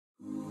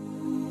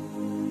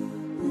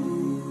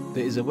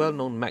There is a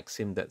well-known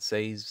maxim that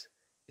says,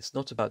 it's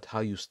not about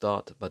how you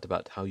start, but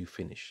about how you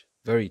finish.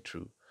 Very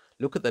true.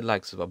 Look at the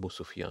likes of Abu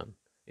Sufyan,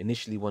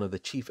 initially one of the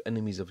chief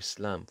enemies of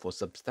Islam for a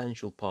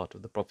substantial part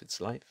of the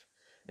Prophet's life,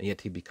 and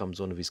yet he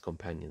becomes one of his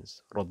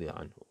companions, radiya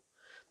anhu.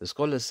 The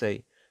scholars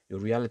say, your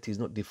reality is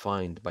not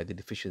defined by the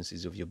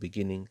deficiencies of your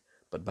beginning,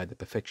 but by the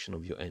perfection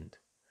of your end.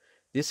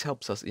 This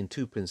helps us in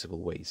two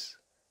principal ways.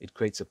 It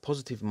creates a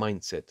positive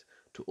mindset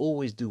to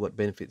always do what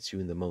benefits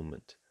you in the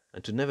moment,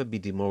 and to never be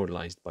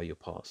demoralized by your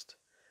past.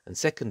 And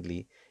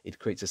secondly, it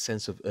creates a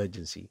sense of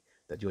urgency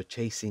that you're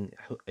chasing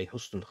a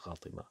husnul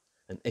khatima,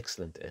 an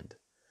excellent end.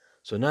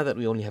 So now that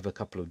we only have a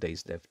couple of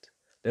days left,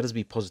 let us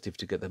be positive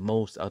to get the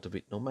most out of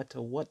it, no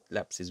matter what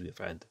lapses we've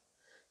had.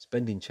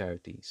 Spend in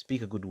charity,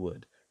 speak a good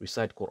word,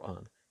 recite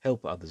Quran,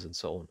 help others, and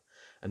so on.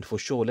 And for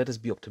sure, let us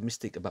be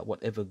optimistic about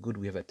whatever good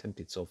we have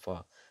attempted so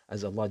far,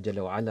 as Allah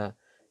Jalla wa Ala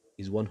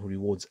is one who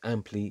rewards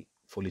amply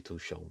for little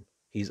shown.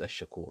 He is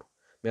Ash-Shakur.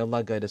 May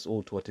Allah guide us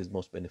all to what is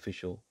most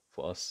beneficial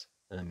for us.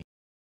 Ameen.